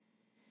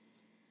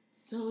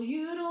So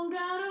you don't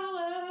gotta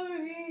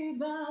worry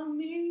about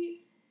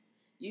me.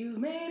 You've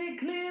made it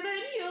clear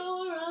that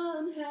you're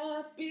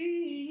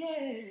unhappy,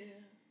 yeah.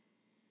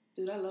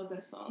 Dude, I love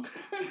that song.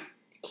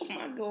 Oh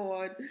my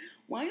god.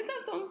 Why is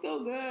that song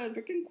so good?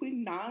 Freaking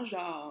Queen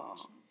Naija.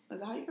 Is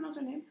that how you pronounce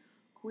her name?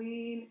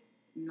 Queen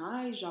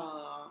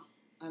Naija.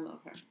 I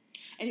love her.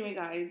 Anyway,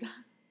 guys,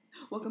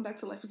 welcome back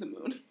to Life is a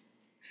Moon.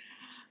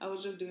 I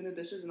was just doing the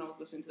dishes and I was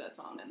listening to that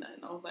song, and then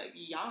I was like,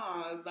 yes,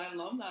 I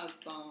love that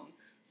song.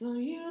 So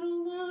you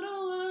don't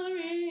gotta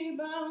worry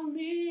about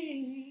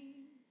me.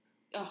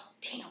 Oh,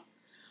 damn.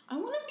 I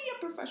want to be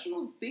a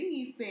professional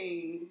singy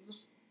sings.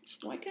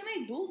 Why can't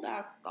I do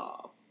that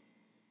stuff?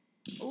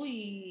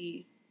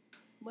 Oy.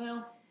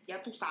 Well, ya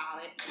tu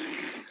sabes.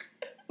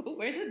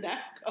 Where did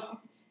that come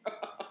from?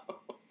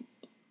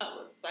 I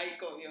was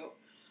psycho, yo.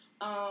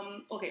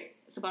 Okay,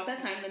 it's about that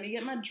time. Let me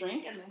get my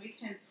drink and then we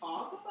can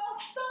talk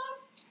about stuff.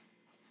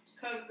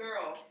 Cause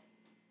girl,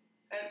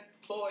 and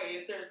boy,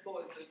 if there's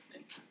boys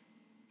listening,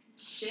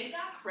 shit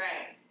got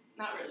cracked.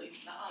 Not really.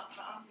 Not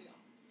honestly, no.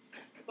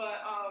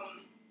 But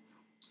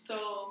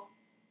so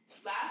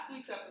last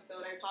week's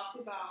episode, I talked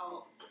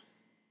about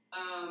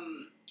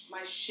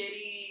my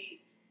shitty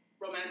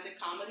romantic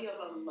comedy of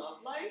a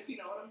love life. You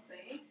know what I'm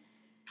saying?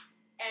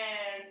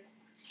 And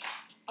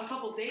a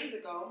couple days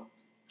ago,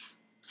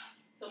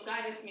 some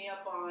guy hits me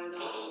up on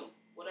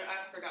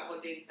I forgot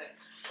what dating site.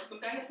 But some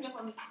guy hits me up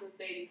on this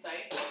dating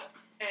site,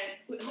 and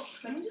let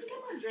me just get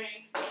my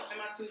drink and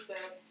my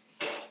two-step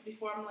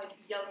before I'm like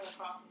yelling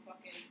across the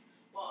fucking.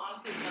 Well,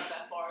 honestly, it's not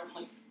that far. It's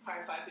like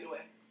probably 5 feet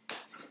away.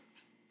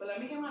 But let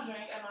me get my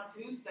drink and my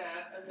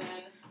two-step, and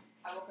then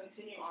I will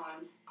continue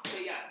on.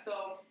 But yeah,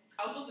 so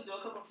I was supposed to do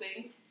a couple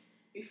things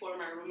before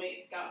my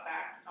roommate got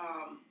back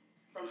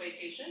from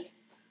vacation.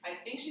 I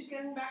think she's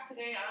getting back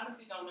today. I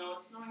honestly don't know.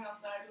 It's snowing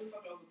outside. Who the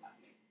fuck knows what's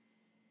happening?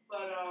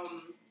 But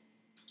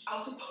I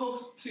was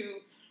supposed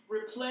to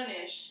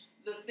replenish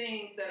the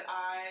things that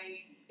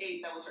I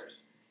ate that was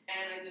hers.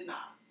 And I did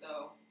not.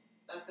 So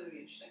that's going to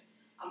be interesting.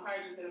 I'm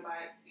probably just going to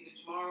buy it either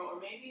tomorrow or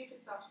maybe if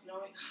it stops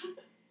snowing.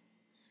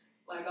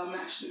 Like, I'm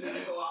actually going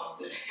to go out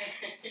today.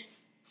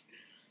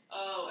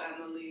 Oh,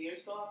 Emily, you're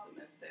so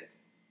optimistic.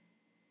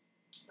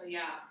 But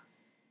yeah.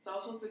 So I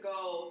was supposed to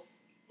go,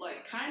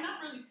 like, kind of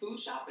not really food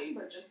shopping,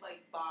 but just,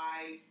 like,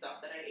 buy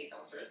stuff that I ate that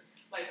was hers.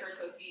 Like her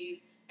cookies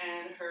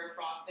and her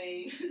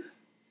frosting.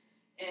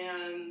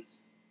 And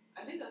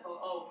I think that's all.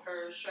 Oh,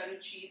 her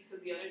shredded cheese,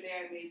 because the other day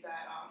I made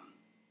that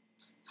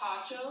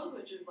tachos,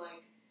 which is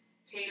like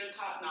tater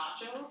tot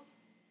nachos,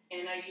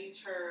 and I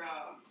used her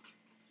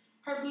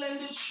her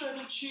blended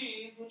shredded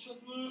cheese, which was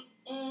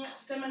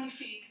c'est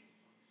magnifique.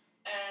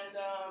 And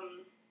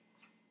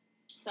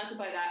so I had to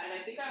buy that, and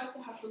I think I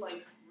also have to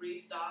like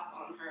restock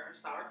on her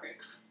sour cream.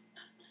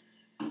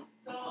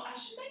 So I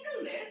should make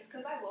a list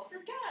because I will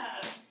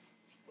forget.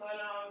 But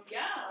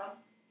yeah,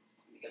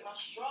 let me get my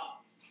straw.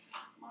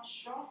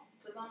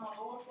 Because I'm a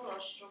whore for a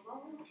straw.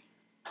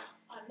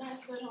 A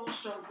nice little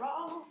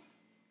straw.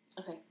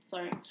 Okay,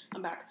 sorry,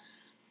 I'm back.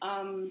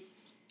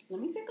 Let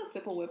me take a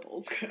sip of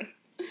Whipples, because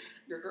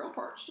your girl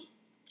parched.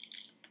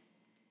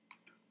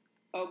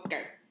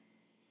 Okay.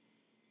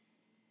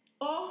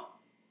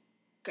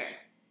 Okay.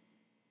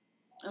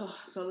 Oh,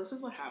 so this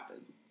is what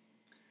happened.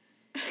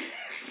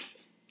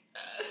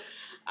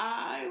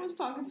 I was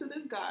talking to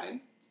this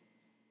guy.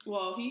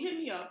 Well, he hit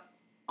me up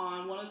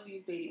on one of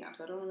these dating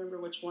apps. I don't remember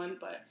which one,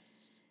 but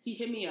he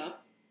hit me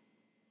up.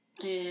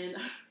 And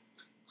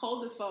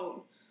hold the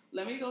phone.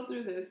 Let me go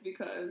through this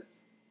because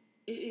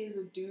it is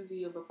a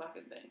doozy of a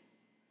fucking thing.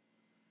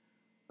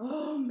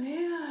 Oh,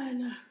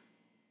 man.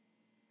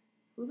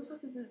 Who the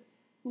fuck is this?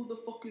 Who the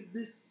fuck is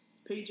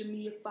this? Paging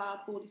me at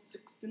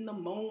 5:46 in the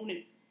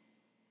morning.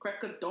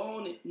 Crack of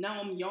dawn, and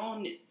now I'm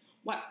yawning.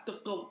 Wipe the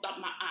gold out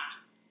my eye.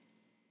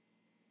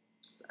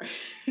 Sorry.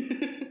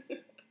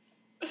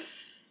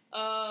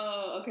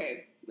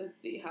 Okay. Let's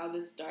see how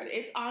this started.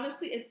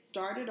 It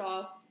started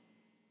off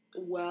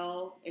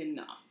well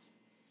enough.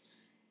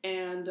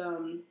 And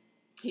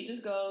he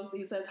just goes,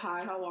 he says,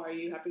 hi, how are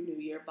you? Happy New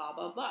Year, blah,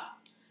 blah, blah.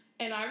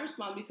 And I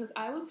respond because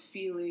I was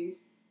feeling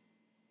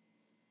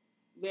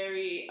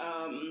very,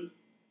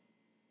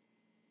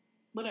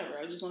 whatever.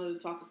 I just wanted to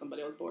talk to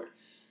somebody. I was bored.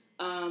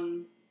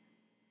 And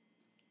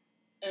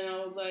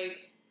I was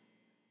like,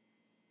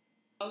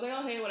 oh,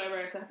 hey, whatever.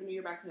 I said Happy New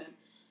Year back to him.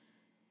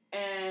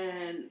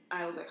 And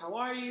I was like, how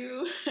are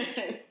you?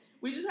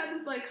 We just had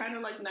this like kind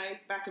of like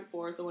nice back and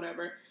forth or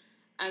whatever.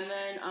 And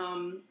then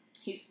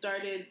he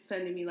started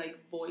sending me like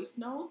voice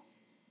notes.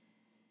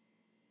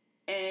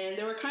 And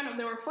they were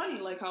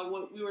funny, like how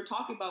what we were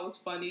talking about was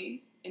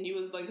funny. And he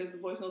was like, his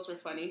voice notes were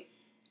funny.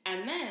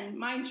 And then,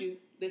 mind you,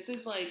 this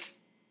is like,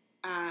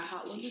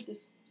 when did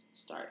this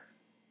start?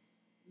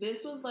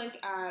 This was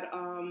like at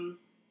 9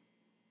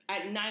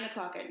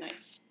 o'clock at night.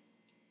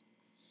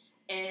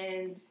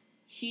 And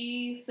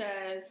he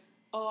says,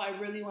 oh, I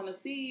really want to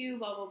see you,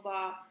 blah, blah,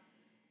 blah.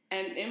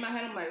 And in my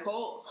head, I'm like,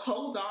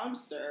 hold on,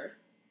 sir.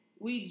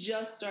 We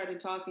just started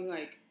talking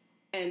like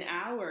an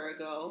hour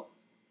ago.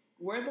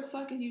 Where the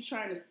fuck are you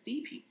trying to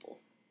see people?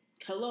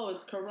 hello,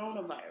 it's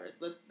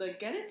coronavirus. Let's like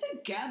get it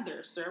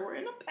together, sir. We're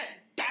in a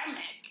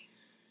pandemic.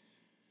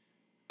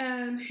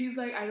 And he's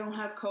like, I don't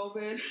have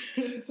COVID.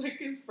 It's like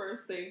his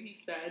first thing he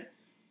said.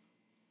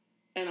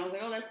 And I was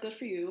like, oh, that's good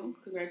for you.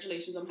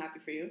 Congratulations. I'm happy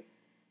for you.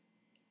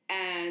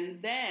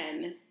 And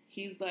then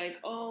he's like,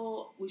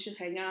 oh, we should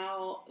hang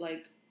out.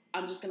 Like,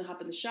 I'm just going to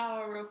hop in the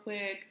shower real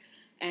quick.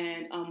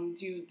 And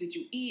did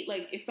you eat?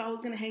 Like, if I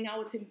was going to hang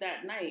out with him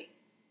that night.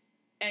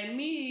 And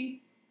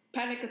me,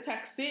 Panic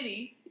Attack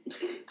City,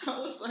 I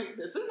was like,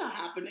 this is not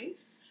happening.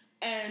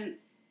 And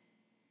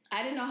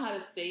I didn't know how to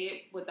say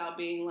it without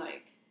being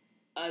like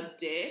a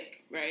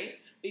dick, right?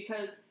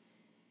 Because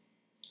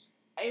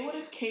it would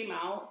have came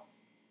out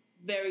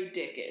very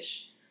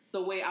dickish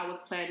the way I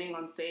was planning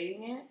on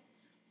saying it.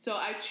 So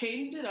I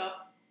changed it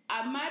up.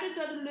 I might have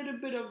done a little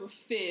bit of a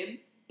fib,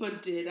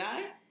 but did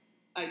I?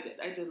 I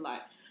did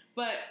lie.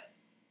 But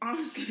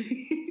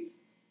honestly,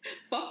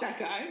 fuck that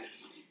guy.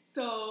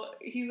 So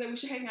he's like, we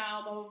should hang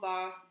out, blah, blah,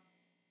 blah.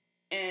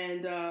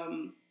 And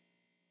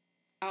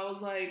I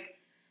was like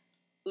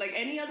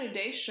any other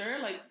day, sure.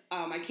 Like,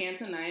 I can't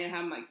tonight. I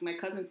have my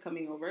cousin's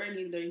coming over, and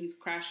he's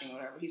crashing or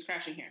whatever. He's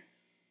crashing here.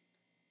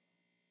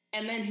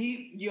 And then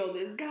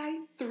this guy,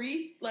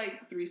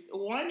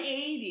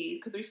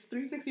 180, because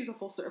 360 is a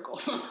full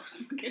circle.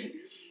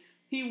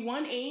 He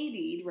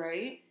 180'd,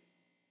 right?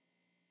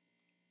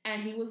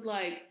 And he was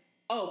like,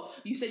 oh,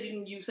 you said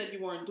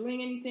you weren't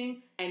doing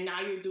anything, and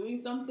now you're doing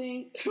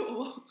something?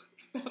 So,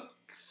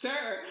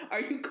 sir, are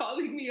you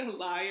calling me a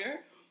liar?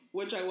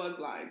 Which I was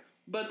lying.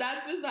 But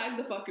that's besides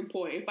the fucking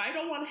point. If I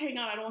don't want to hang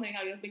out, I don't want to hang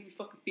out. You don't make me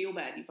fucking feel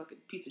bad, you fucking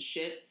piece of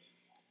shit.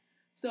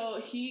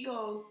 So he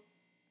goes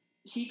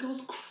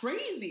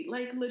crazy,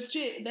 like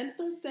legit. Then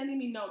starts sending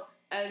me notes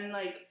and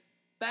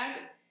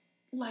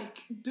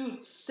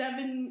dude,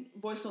 7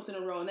 voice notes in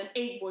a row, and then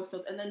 8 voice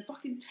notes, and then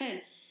fucking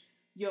 10.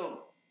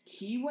 Yo,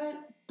 he went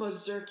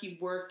berserky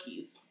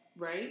workies,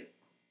 right?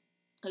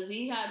 Because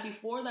he had,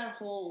 before that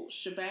whole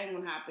shebang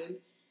one happened,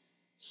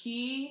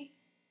 he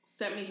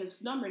sent me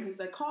his number, and he's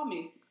like, call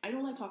me. I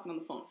don't like talking on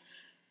the phone.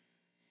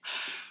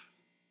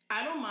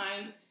 I don't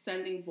mind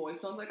sending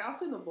voice notes. Like, I'll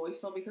send a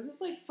voice note because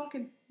it's like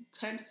fucking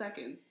 10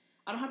 seconds.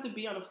 I don't have to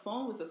be on a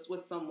phone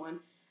with someone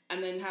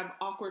and then have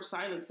awkward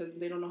silence because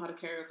they don't know how to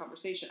carry a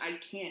conversation. I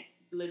can't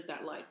live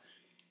that life.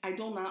 I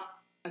do not.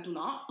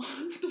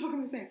 What the fuck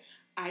am I saying?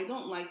 I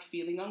don't like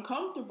feeling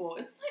uncomfortable.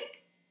 It's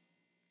like,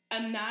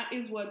 and that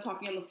is what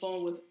talking on the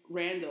phone with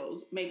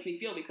randos makes me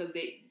feel, because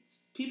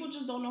people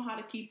just don't know how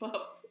to keep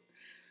up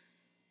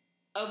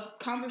a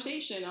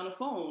conversation on a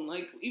phone.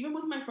 Like, even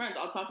with my friends,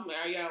 I'll talk to them, like,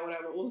 oh, yeah,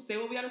 whatever. We'll say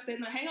what we gotta say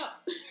and then hang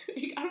up.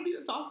 I don't need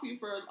to talk to you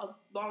for a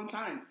long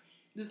time.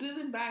 This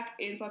isn't back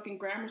in fucking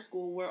grammar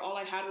school where all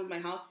I had was my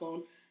house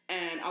phone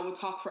and I would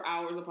talk for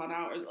hours upon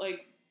hours.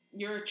 Like,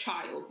 you're a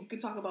child. You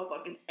could talk about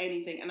fucking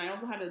anything. And I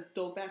also had a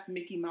dope-ass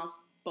Mickey Mouse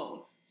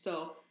phone.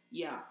 So,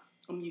 yeah,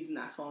 I'm using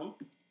that phone.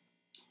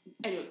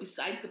 Anyway,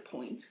 besides the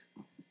point,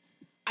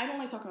 I don't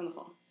like talking on the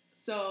phone.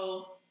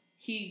 So,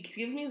 he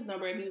gives me his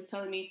number and he was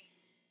telling me,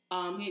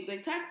 he'd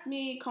like, text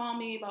me, call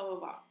me, blah, blah,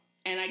 blah.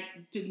 And I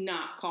did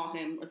not call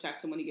him or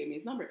text him when he gave me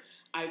his number.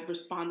 I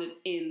responded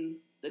in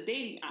the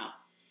dating app.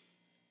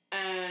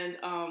 And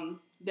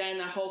then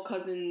that whole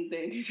cousin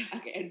thing,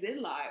 I did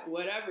lie,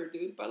 whatever,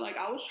 dude. But, like,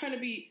 I was trying to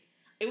be,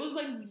 it was,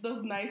 like,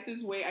 the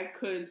nicest way I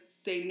could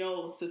say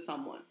no to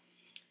someone.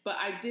 But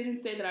I didn't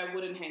say that I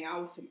wouldn't hang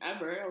out with him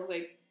ever. I was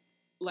like,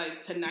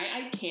 tonight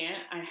I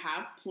can't. I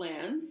have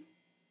plans.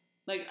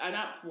 Like,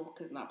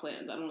 because not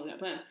plans. I don't really have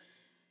plans.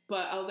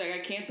 But I was like,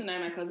 I can't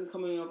tonight. My cousin's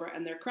coming over,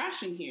 and they're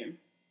crashing here.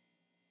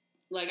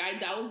 Like,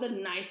 that was the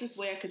nicest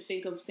way I could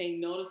think of saying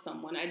no to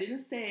someone. I didn't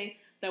say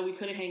that we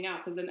couldn't hang out,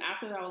 because then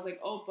after that I was like,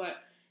 oh,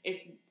 but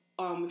if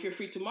you're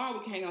free tomorrow,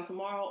 we can hang out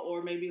tomorrow,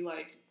 or maybe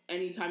like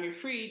anytime you're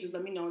free, just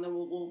let me know and then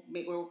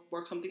we'll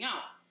work something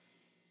out.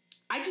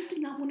 I just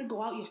did not want to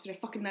go out yesterday,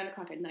 fucking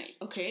 9:00 at night.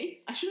 Okay,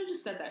 I should have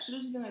just said that. I should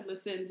have just been like,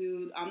 listen,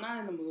 dude, I'm not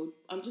in the mood.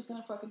 I'm just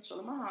gonna fucking chill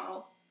in my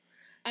house.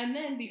 And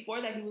then before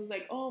that, he was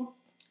like, oh.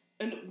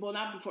 And, well,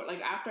 not before,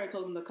 like, after I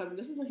told him the cousin,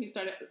 this is when he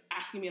started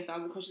asking me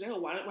 1,000 questions. Like,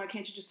 oh, why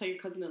can't you just tell your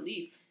cousin to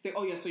leave? He's like,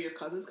 oh, yeah, so your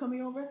cousin's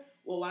coming over?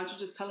 Well, why don't you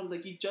just tell him,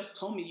 like, you just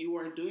told me you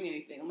weren't doing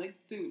anything. I'm like,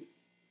 dude,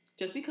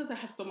 just because I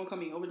have someone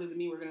coming over doesn't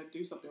mean we're going to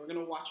do something. We're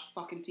going to watch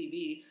fucking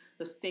TV,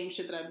 the same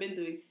shit that I've been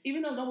doing,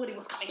 even though nobody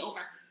was coming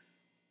over.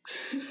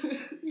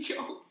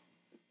 Yo,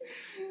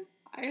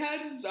 I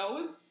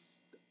was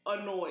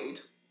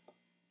annoyed.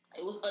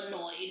 I was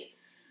annoyed.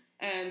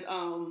 And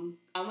I'm,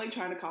 like,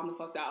 trying to calm the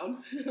fuck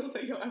down. I was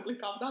like, yo, Emily,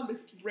 calm down.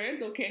 This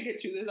rando can't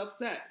get you this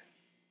upset.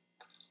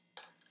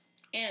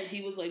 And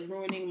he was, like,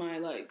 ruining my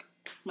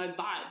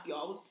vibe, yo.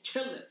 I was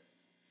chilling.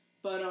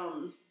 But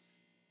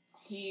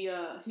he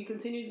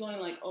continues going,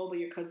 like, oh, but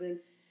your cousin,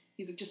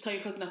 he's like, just tell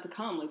your cousin not to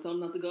come. Like, tell him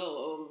not to go,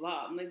 blah, blah,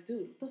 blah. I'm like,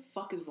 dude, what the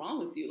fuck is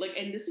wrong with you? Like,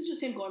 and this is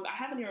just him going, I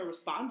haven't even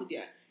responded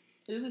yet.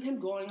 This is him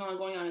going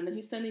on. And then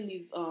he's sending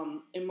these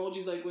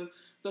emojis, like, with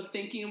the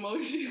thinking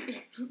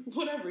emoji.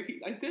 Whatever.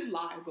 I did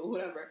lie, but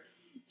whatever.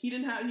 He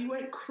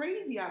went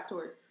crazy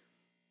afterwards.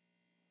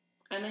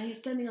 And then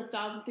he's sending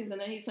 1,000 things, and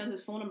then he sends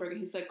his phone number, and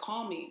he said,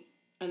 call me,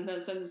 and then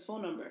sends his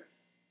phone number.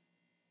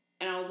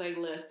 And I was like,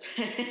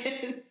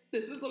 listen,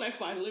 this is when I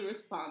finally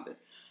responded.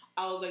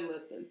 I was like,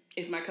 listen,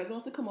 if my cousin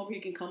wants to come over, he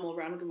can come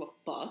over. I don't give a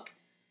fuck.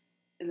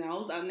 And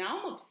now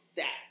I'm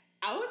upset.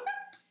 I was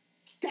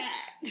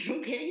upset,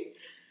 okay?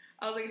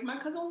 I was like, if my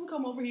cousin wants to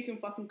come over, he can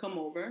fucking come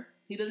over.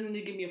 He doesn't need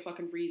to give me a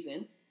fucking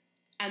reason.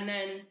 And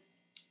then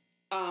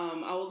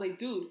I was like,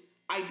 dude,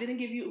 I didn't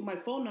give you my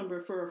phone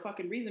number for a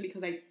fucking reason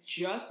because I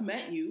just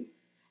met you.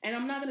 And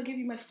I'm not going to give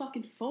you my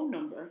fucking phone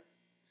number.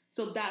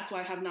 So that's why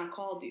I have not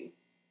called you.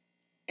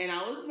 And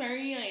I was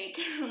very like,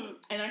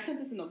 and I sent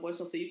this in a voice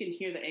note so you can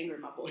hear the anger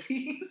in my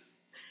voice.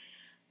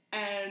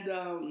 And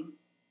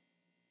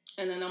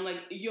then I'm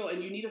like, yo,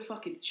 and you need to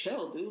fucking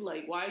chill, dude.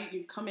 Like, why are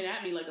you coming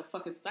at me like a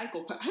fucking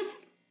psychopath?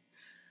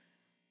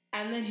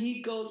 And then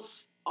he goes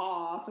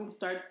off and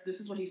starts,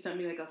 this is when he sent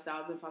me like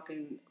 1,000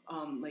 fucking,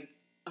 like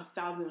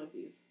 1,000 of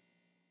these.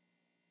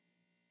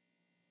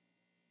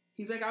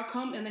 He's like, I'll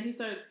come. And then he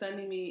started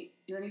sending me,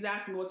 and then he's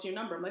asking me, what's your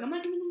number? I'm like, I'm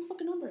not giving you my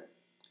fucking number.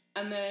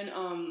 And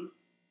then,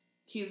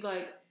 he's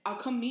like, I'll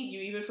come meet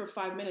you even for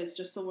 5 minutes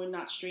just so we're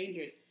not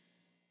strangers.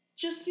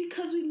 Just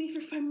because we meet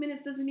for 5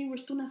 minutes doesn't mean we're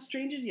still not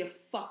strangers, you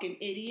fucking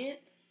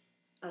idiot.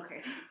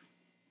 Okay.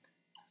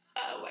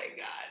 Oh my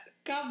God.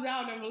 Calm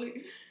down,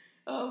 Emily.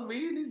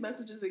 Reading these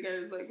messages again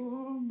is like,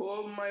 oh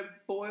boy, my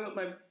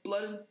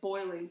blood is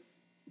boiling.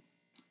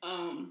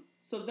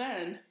 So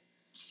then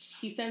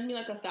he sent me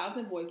like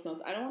 1,000 voice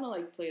notes. I don't want to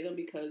like play them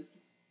because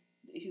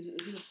he's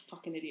a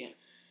fucking idiot.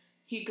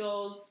 He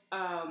goes,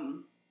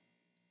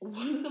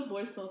 one of the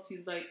voice notes,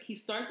 he's like, he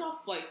starts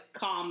off like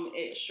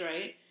calm-ish,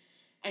 right?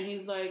 And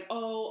he's like,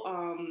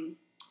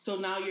 so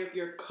now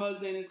your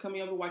cousin is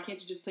coming over. Why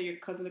can't you just tell your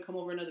cousin to come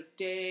over another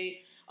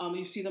day?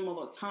 You see them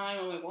all the time.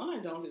 I'm like, well, I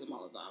don't see them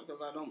all the time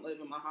because I don't live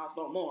in my house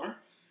no more.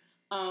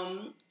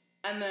 And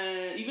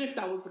then even if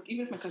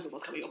my cousin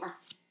was coming over,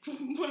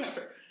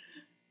 whatever.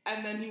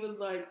 And then he was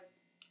like,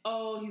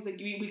 he's like,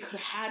 we could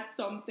have had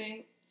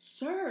something.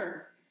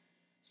 Sir,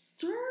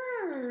 what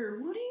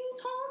are you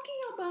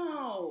talking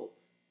about?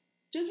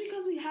 Just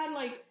because we had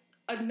like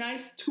a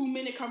nice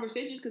 2-minute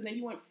conversation, because then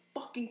you went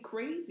fucking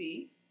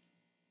crazy.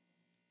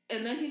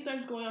 And then he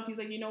starts going off. He's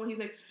like, he's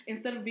like,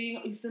 instead of being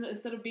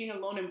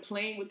alone and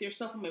playing with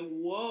yourself, I'm like,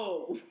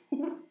 whoa,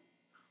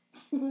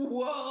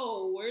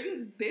 whoa, where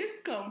did this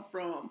come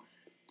from?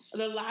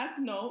 The last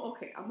note,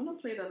 okay, I'm gonna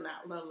play the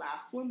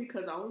last one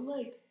because I was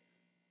like,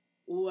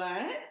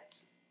 what?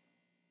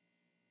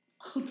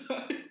 Hold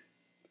on.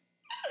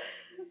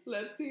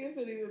 Let's see if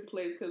it even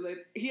plays, because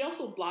he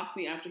also blocked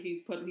me after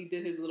he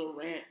did his little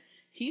rant.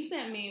 He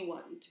sent me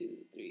 1, 2,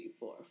 3,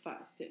 4, 5,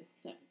 6,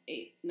 7,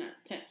 8, 9,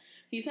 10.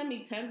 He sent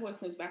me 10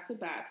 voice notes back to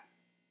back,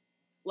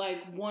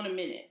 like one a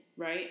minute,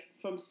 right?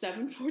 From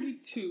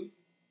 7:42.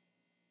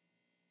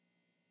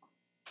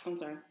 I'm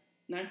sorry,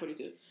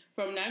 9:42.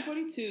 From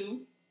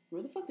 9:42,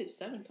 where the fuck did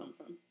 7 come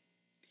from?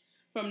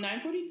 From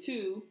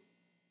 9:42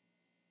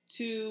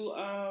 to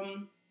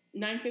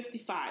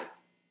 9:55,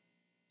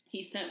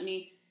 he sent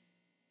me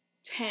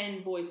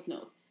 10 voice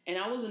notes. And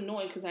I was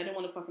annoyed because I didn't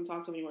want to fucking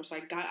talk to him anymore. So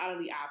I got out of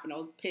the app and I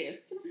was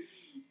pissed.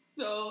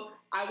 So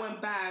I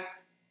went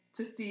back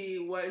to see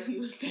what he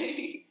was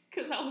saying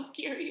because I was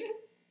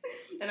curious.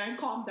 And I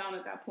calmed down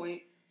at that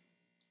point.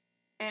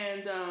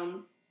 And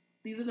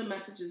these are the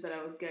messages that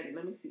I was getting.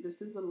 Let me see.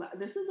 This is the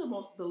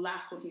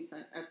last one he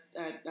sent at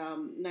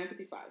 9:55. Why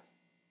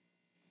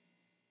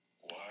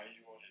are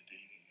you on a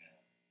dating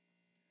app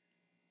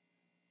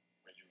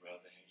when you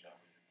rather hang out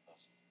with your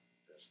cousin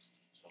than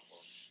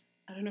someone?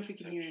 I don't know if you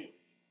can hear it.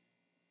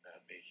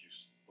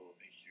 Will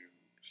make you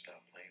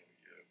stop playing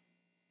with your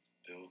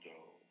dildo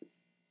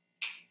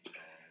and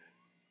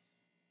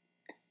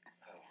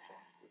have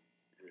fun with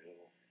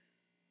real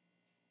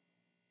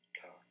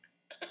cock.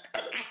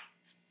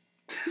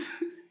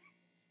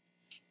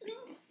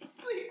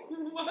 Like,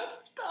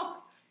 what the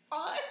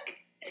fuck?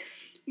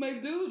 My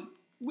dude,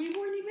 we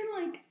weren't even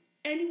like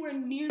anywhere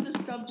near the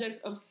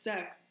subject of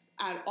sex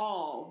at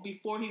all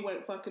before he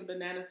went fucking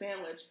banana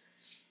sandwich.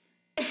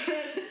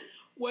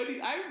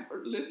 When I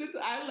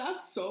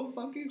laughed so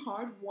fucking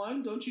hard.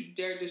 One, don't you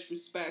dare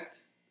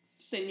disrespect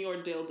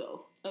Senor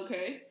Dildo,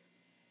 okay?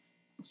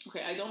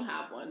 Okay, I don't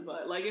have one,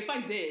 but like if I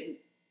did,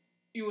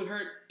 you would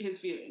hurt his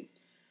feelings.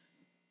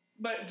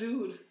 But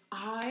dude,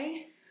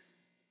 I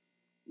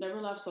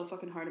never laughed so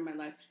fucking hard in my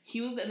life.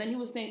 And then he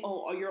was saying,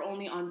 oh, you're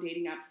only on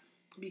dating apps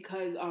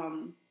because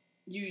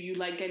you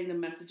like getting the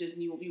messages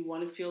and you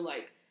want to feel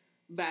like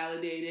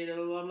validated. And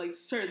I'm like,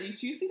 sir, do you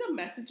see the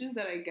messages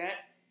that I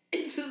get?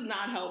 It does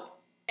not help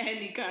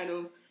any kind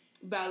of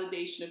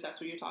validation if that's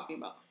what you're talking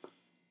about.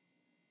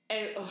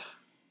 And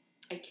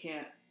I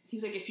can't.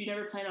 He's like, if you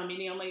never plan on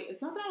meeting, I'm like,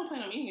 it's not that I don't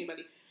plan on meeting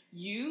anybody.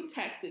 You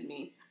texted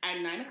me at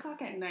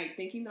 9:00 at night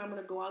thinking that I'm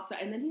gonna go outside,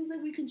 and then he's like,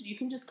 you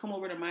can just come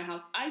over to my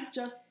house. I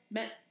just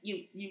met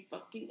you, you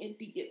fucking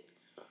idiot.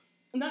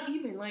 Not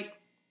even like,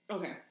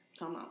 okay,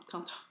 calm down.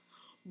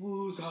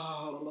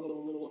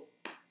 Wooza.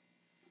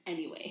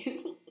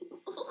 Anyway,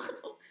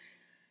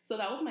 so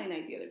that was my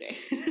night the other day.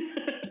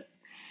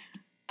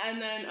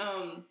 And then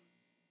and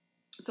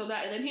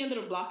then he ended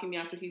up blocking me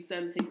after he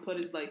put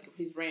his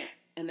rant,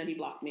 and then he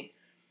blocked me,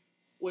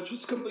 which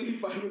was completely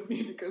fine with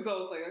me because I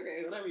was like,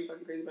 okay, whatever, you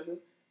fucking crazy person.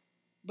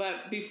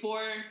 But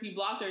before he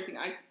blocked everything,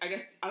 I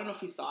guess I don't know if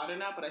he saw it or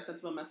not, but I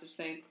sent him a message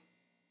saying,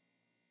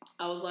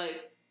 I was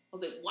like,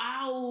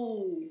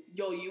 wow,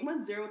 yo, you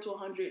went 0 to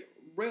 100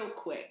 real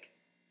quick.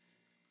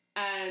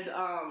 And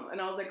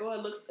I was like,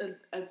 oh,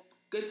 it's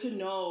good to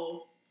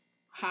know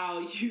how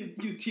you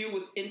deal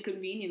with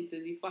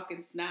inconveniences. You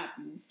fucking snap,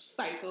 you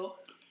psycho.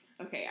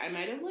 Okay, I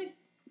might have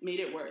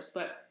made it worse,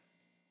 but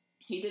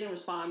he didn't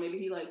respond. Maybe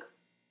he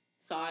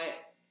saw it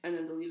and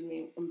then deleted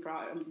me and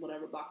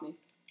whatever, blocked me.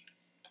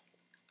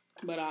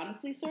 But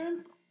honestly,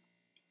 sir,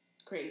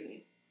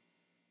 crazy.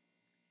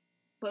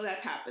 But that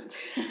happened.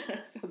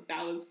 So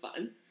that was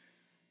fun.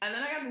 And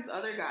then I got this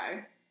other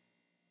guy.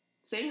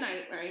 Same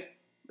night, right?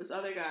 This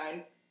other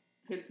guy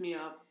hits me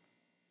up.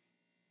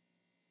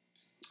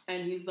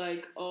 And he's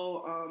like,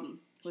 oh,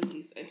 what did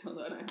he say? Hold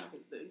on, I have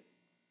his thing.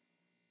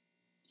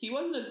 He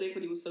wasn't a dick,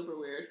 but he was super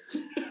weird.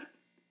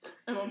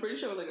 And I'm pretty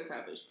sure it was like a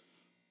catfish.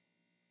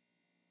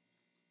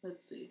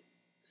 Let's see.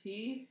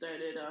 He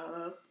started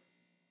off.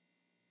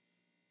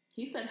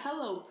 He said,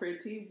 hello,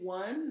 pretty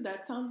one.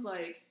 That sounds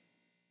like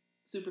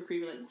super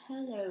creepy, like,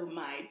 hello,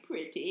 my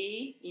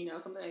pretty. You know,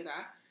 something like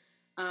that.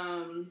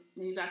 And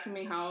he's asking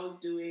me how I was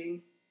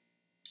doing.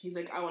 He's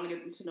like, I want to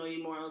get to know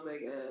you more. I was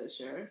like,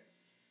 sure.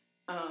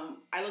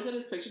 I looked at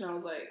his picture and I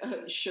was like,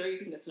 sure, you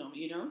can get to know me,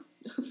 you know?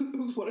 It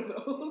was one of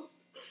those.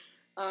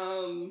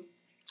 And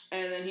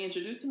then he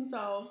introduced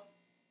himself.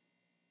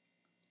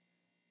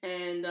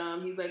 And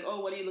he's like,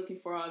 oh, what are you looking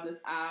for on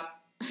this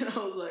app? And I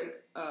was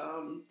like,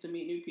 to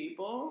meet new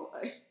people.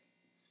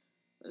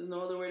 There's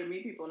no other way to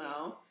meet people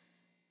now.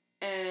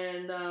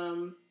 And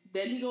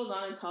then he goes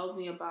on and tells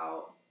me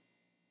about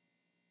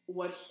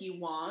what he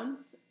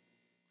wants.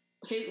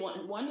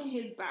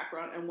 His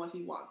background and what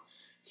he wants.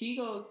 He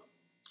goes,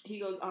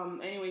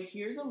 anyway,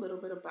 here's a little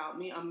bit about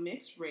me. I'm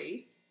mixed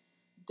race.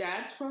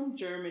 Dad's from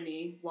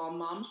Germany, while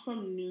mom's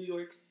from New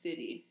York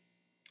City.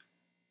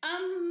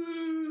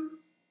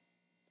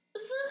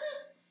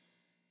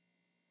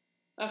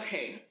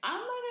 Okay, I'm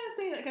not gonna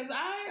say that because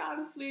I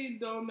honestly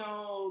don't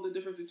know the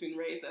difference between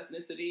race,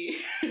 ethnicity,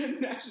 and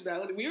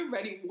nationality. We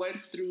already went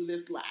through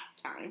this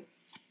last time.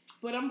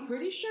 But I'm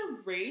pretty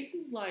sure race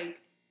is like,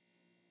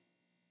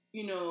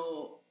 you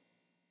know,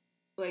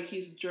 like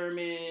he's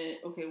German.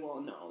 Okay,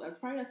 well, no, that's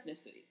probably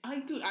ethnicity.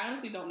 I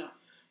honestly don't know.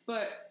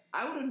 But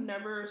I would have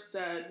never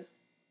said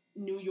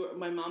New York,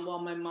 my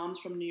mom's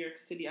from New York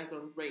City as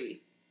a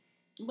race.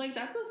 Like,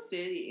 that's a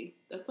city.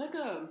 That's not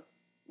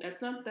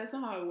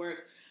how it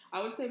works.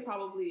 I would say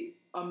probably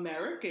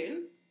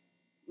American,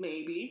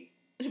 maybe,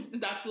 if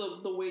that's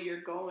the way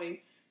you're going.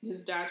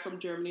 His dad's from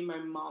Germany, my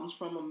mom's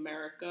from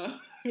America.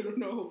 I don't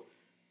know.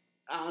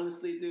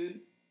 Honestly,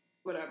 dude,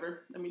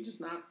 whatever. I mean,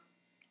 just not.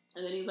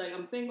 And then he's like,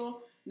 I'm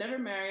single, never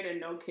married, and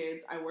no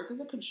kids. I work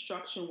as a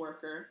construction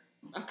worker.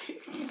 Okay,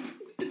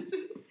 this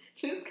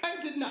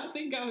guy did not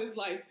think out his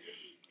life.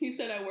 He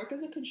said, I work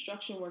as a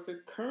construction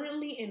worker,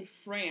 currently in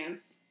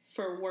France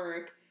for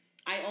work.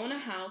 I own a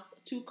house,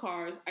 2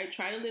 cars. I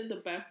try to live the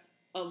best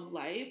of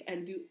life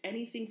and do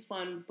anything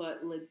fun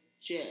but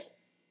legit.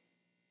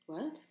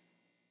 What?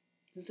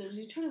 Is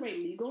he trying to write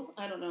legal?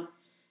 I don't know.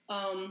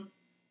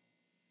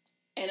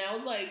 And I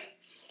was like,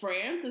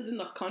 France is in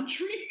the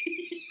country?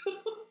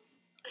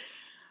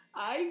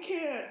 I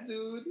can't,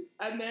 dude.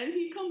 And then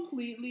he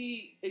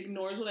completely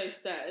ignores what I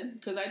said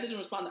because I didn't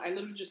respond. I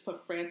literally just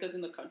put France as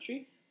in the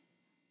country.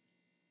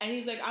 And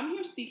he's like, I'm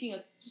here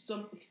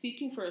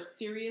seeking for a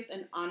serious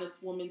and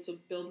honest woman to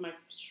build my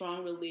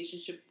strong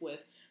relationship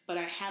with, but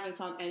I haven't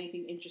found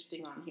anything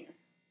interesting on here.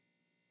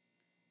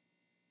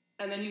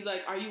 And then he's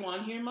like, are you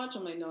on here much?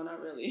 I'm like, no,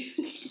 not really.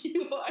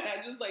 And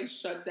I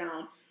just shut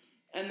down.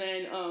 And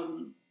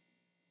then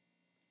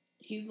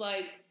he's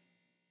like,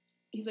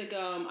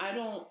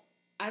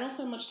 I don't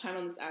spend much time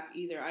on this app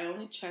either. I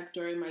only check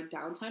during my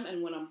downtime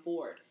and when I'm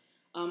bored.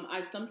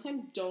 I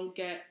sometimes don't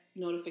get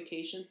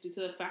notifications due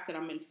to the fact that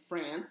I'm in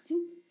France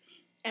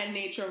and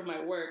nature of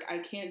my work. I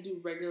can't do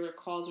regular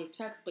calls or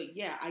texts, but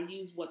yeah, I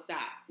use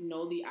WhatsApp.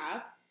 Know the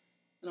app?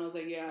 And I was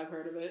like, yeah, I've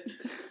heard of it.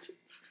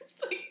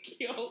 It's like,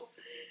 yo.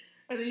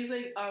 And then he's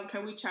like,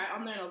 can we chat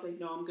on there? And I was like,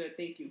 no, I'm good,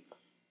 thank you.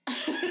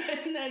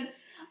 And then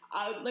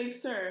I'm like,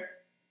 sir,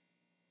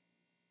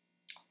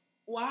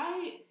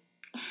 why?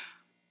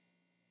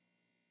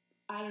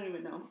 I don't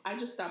even know. I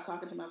just stopped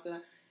talking to him after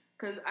that.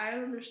 Because I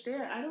don't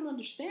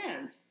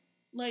understand.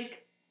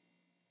 Like,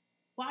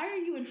 why are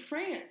you in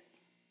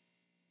France?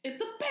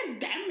 It's a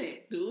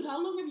pandemic, dude.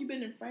 How long have you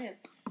been in France?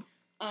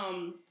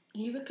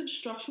 He's a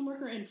construction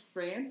worker in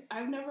France.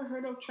 I've never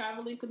heard of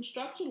traveling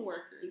construction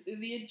workers. Is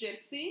he a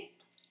gypsy?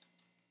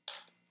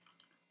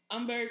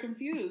 I'm very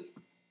confused.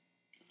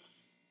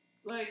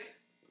 Like,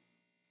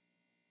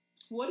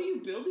 what are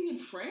you building in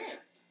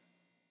France?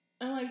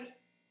 And like,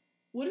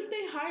 wouldn't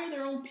they hire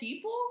their own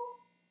people?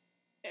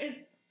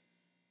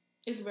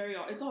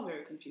 It's all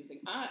very confusing.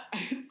 I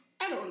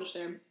don't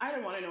understand. I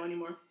don't want to know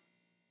anymore.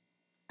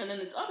 And then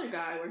this other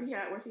guy, where he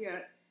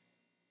at?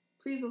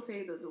 Please don't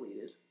say the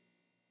deleted.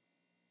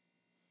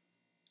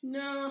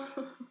 No.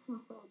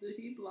 Did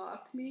he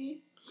block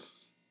me?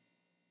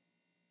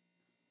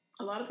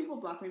 A lot of people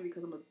block me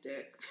because I'm a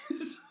dick.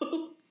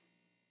 So,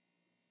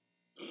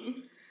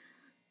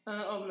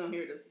 oh no,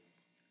 here it is.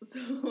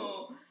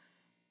 So,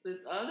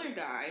 this other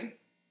guy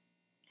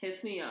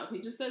hits me up. He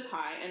just says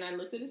hi, and I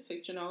looked at his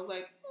picture, and I was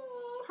like,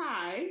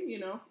 hi, you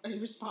know, I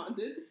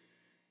responded.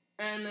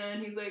 And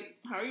then he's like,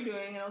 how are you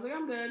doing? And I was like,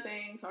 I'm good,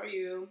 thanks. How are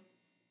you?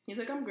 He's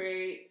like, I'm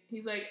great.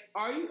 He's like,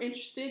 are you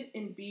interested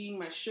in being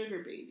my sugar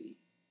baby?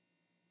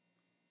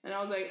 And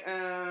I was like,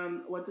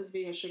 what does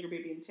being a sugar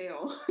baby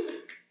entail?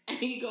 And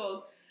he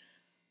goes,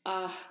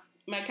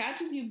 my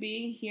catch is you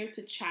being here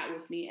to chat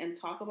with me and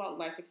talk about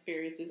life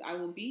experiences. I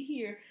will be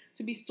here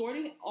to be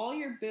sorting all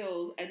your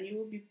bills, and you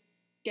will be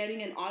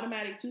getting an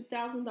automatic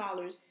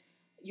 $2,000.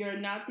 You're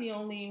not the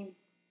only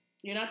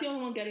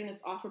one getting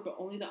this offer, but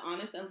only the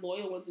honest and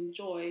loyal ones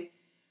enjoy,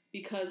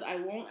 because I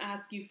won't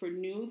ask you for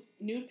nude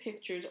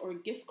pictures or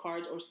gift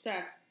cards or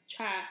sex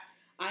chat.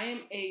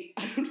 I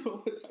don't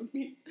know what that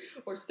means,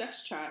 or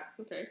sex chat,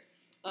 okay.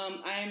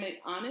 I am an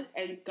honest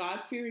and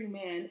God-fearing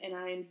man, and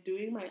I am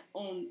doing my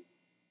own.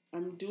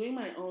 I'm doing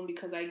my own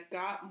because I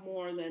got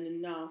more than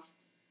enough.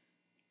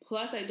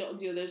 Plus,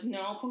 there's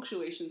no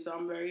punctuation, so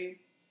I'm very,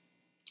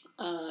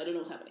 I don't know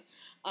what's happening.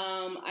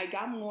 I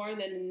got more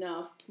than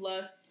enough.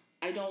 Plus,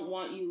 I don't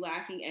want you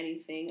lacking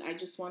anything. I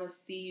just want to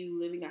see you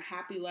living a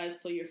happy life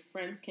so your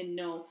friends can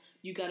know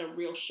you got a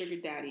real sugar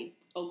daddy.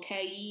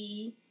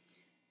 Okay?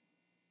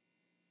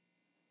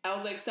 I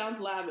was like, sounds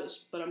lavish,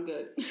 but I'm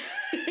good.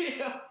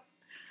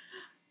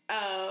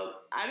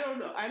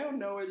 I don't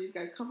know where these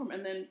guys come from.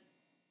 And then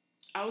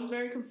I was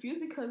very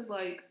confused because,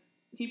 like,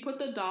 he put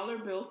the dollar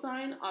bill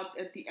sign up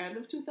at the end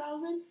of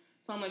 2000.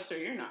 So I'm like, sir,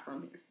 you're not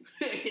from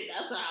here.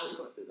 That's not how we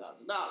put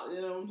 $2,000.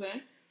 You know what I'm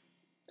saying?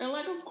 And,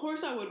 like, of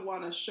course I would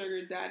want a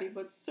sugar daddy,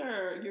 but,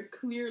 sir, you're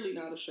clearly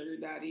not a sugar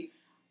daddy.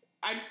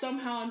 I'd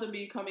somehow end up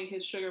becoming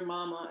his sugar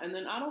mama, and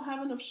then I don't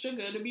have enough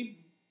sugar to be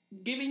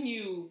giving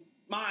you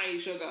my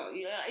sugar.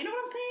 Yeah, you know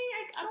what I'm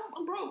saying?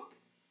 I'm broke.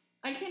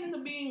 I can't end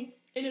up being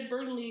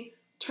inadvertently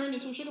turned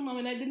into a sugar mama,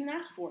 and I didn't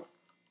ask for it.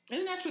 I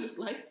didn't ask for this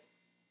life.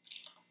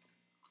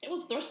 It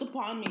was thrust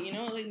upon me, you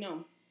know? Like,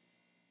 no.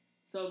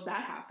 So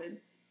that happened.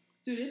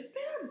 Dude, it's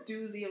been a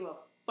doozy of a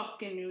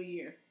fucking new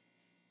year.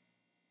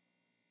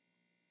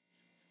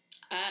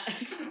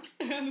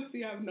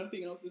 Honestly, I have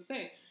nothing else to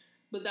say.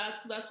 But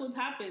that's what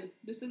happened.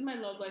 This is my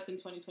love life in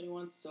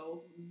 2021,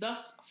 so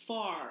thus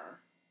far.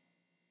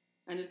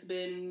 And it's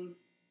been,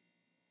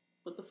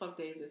 what the fuck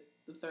day is it?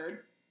 The 3rd?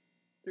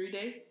 3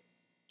 days?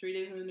 3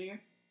 days in the new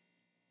year?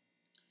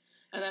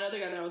 And that other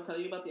guy that I was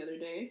telling you about the other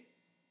day,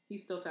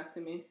 he's still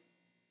texting me.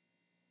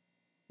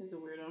 He's a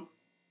weirdo.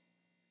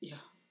 Yeah.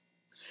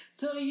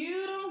 So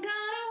you don't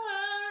gotta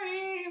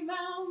worry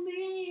about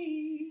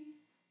me.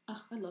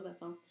 Oh, I love that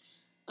song.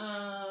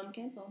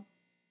 Cancel.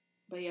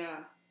 But yeah,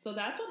 so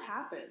that's what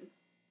happened.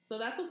 So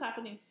that's what's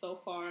happening so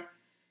far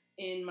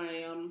in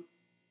my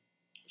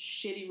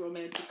shitty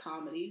romantic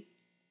comedy.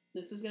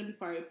 This is gonna be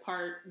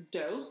part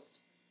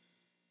dose.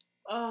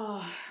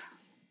 Oh,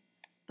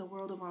 the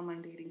world of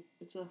online dating.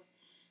 It's a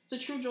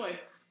true joy.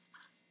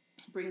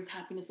 It brings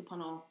happiness upon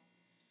all.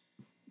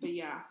 But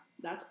yeah,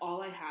 that's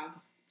all I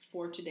have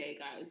for today,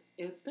 guys.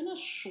 It's been a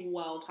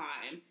swell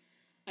time.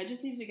 I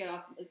just needed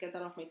to get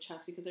that off my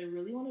chest because I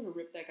really wanted to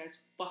rip that guy's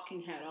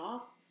fucking head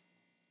off.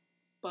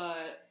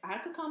 But I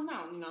had to calm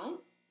down, you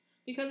know?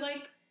 Because,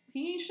 like,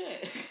 he ain't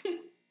shit.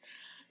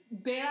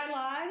 Did I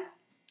lie?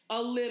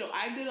 A little.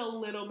 I did a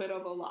little bit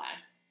of a lie.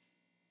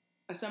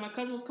 I said my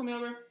cousin was coming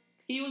over.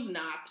 He was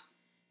not.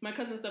 My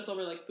cousin stepped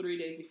over like 3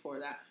 days before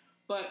that.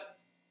 But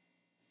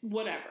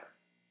whatever.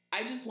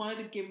 I just wanted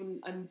to give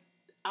him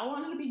I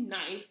wanted to be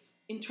nice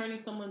in turning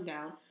someone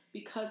down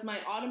because my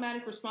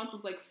automatic response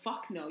was like,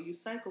 fuck no, you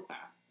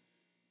psychopath.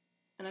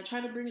 And I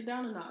tried to bring it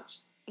down a notch.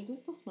 Is it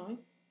still snowing?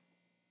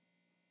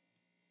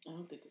 I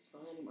don't think it's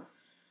snowing anymore.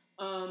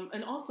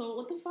 And also,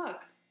 what the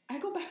fuck? I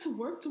go back to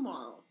work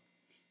tomorrow.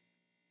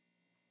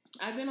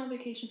 I've been on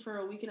vacation for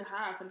a week and a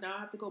half, and now I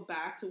have to go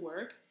back to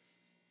work.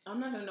 I'm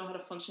not going to know how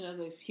to function as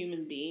a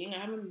human being. I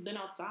haven't been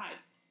outside.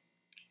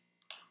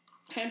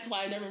 Hence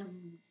why I never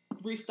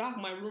restock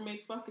my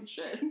roommate's fucking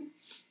shit.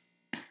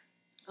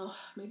 Oh,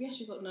 maybe I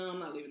should go. No, I'm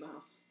not leaving the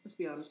house. Let's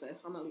be honest,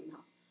 guys. I'm not leaving the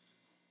house.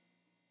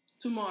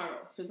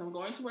 Tomorrow, since I'm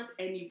going to work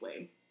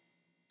anyway,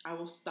 I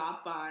will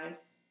stop by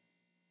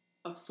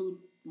a food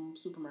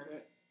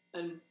supermarket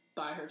and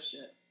buy her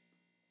shit.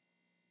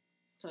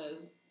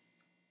 Because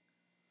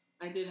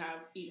I did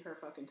eat her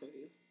fucking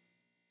cookies.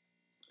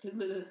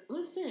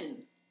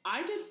 Listen,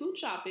 I did food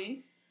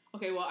shopping.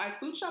 Okay, well, I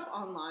food shop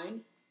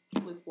online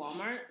with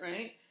Walmart,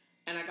 right?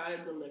 And I got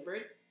it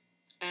delivered.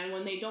 And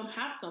when they don't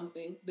have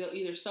something, they'll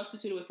either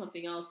substitute it with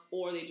something else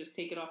or they just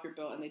take it off your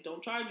bill and they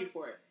don't charge you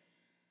for it.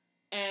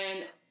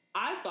 And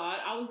I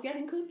thought I was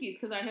getting cookies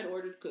because I had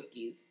ordered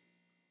cookies.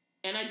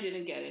 And I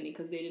didn't get any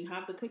because they didn't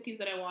have the cookies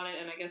that I wanted,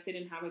 and I guess they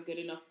didn't have a good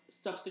enough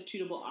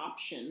substitutable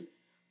option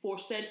for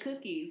said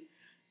cookies.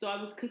 So I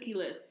was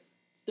cookieless.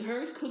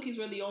 Hers cookies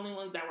were the only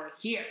ones that were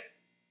here.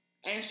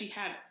 And she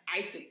had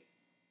icing.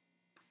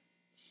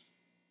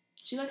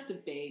 She likes to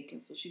bake,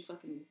 and so she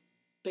fucking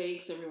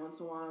bakes every once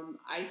in a while.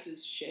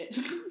 Ices shit.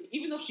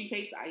 Even though she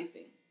hates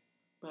icing.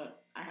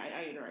 But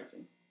I eat her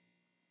icing.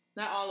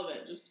 Not all of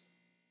it, just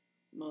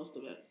most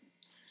of it.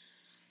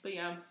 But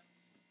yeah,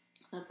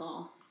 that's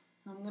all.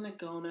 I'm gonna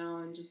go now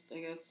and just,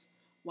 I guess,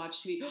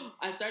 watch TV.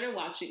 I started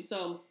watching,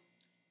 so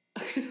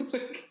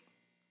like,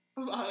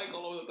 I'm like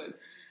all over the place.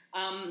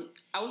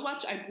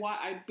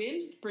 I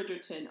binged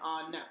Bridgerton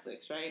on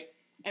Netflix, right?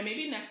 And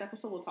maybe next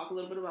episode we'll talk a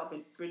little bit about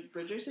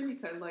Bridgerton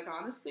because, like,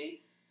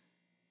 honestly,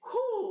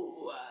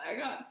 I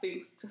got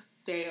things to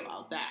say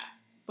about that.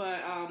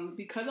 But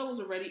because I was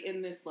already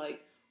in this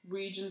like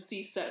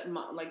Regency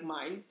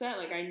mindset,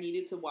 like I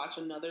needed to watch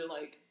another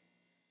like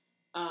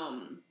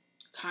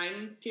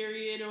time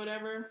period or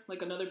whatever,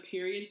 like another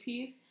period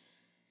piece.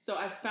 So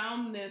I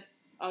found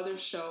this other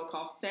show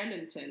called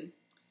Sanditon,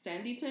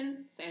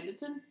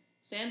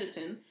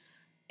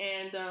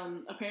 and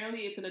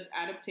apparently it's an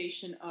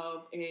adaptation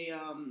of a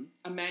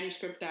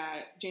manuscript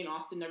that Jane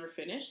Austen never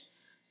finished.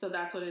 So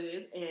that's what it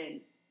is,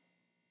 and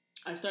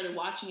I started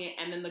watching it,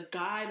 and then the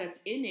guy that's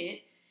in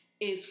it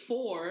is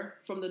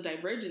from the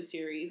Divergent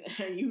series,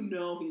 and you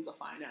know he's a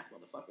fine ass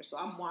motherfucker. So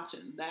I'm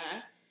watching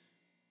that.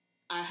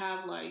 I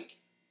have like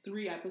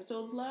 3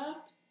 episodes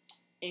left,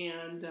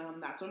 and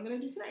that's what I'm gonna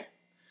do today.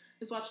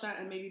 Just watch that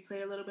and maybe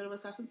play a little bit of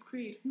Assassin's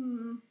Creed.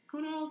 Who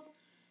knows?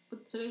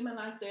 But today's my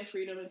last day of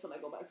freedom until I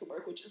go back to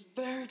work, which is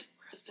very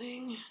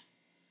depressing.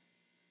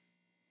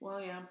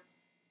 Well, yeah.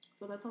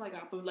 So that's all I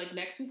got. But like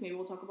next week, maybe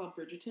we'll talk about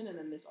Bridgerton and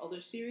then this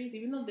other series.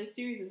 Even though this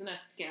series isn't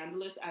as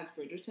scandalous as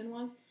Bridgerton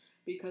was,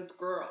 because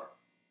girl,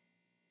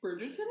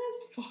 Bridgerton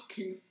is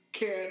fucking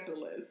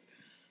scandalous.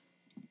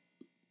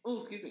 Oh,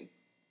 excuse me.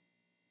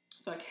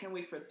 So I can't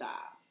wait for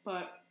that.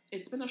 But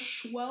it's been a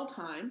swell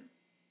time.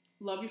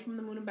 Love you from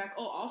the moon and back.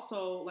 Oh,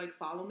 also, like,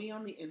 follow me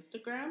on the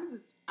Instagrams.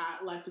 It's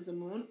at Life is a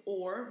Moon,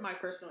 or my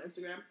personal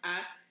Instagram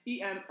at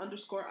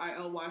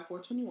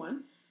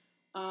EM_ILY421.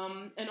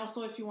 And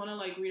also, if you want to,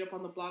 like, read up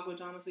on the blog,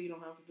 which honestly, you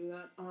don't have to do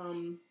that,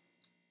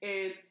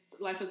 it's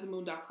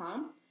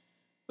lifeisamoon.com.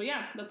 But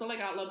yeah, that's all I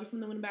got. Love you from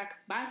the moon and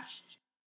back. Bye.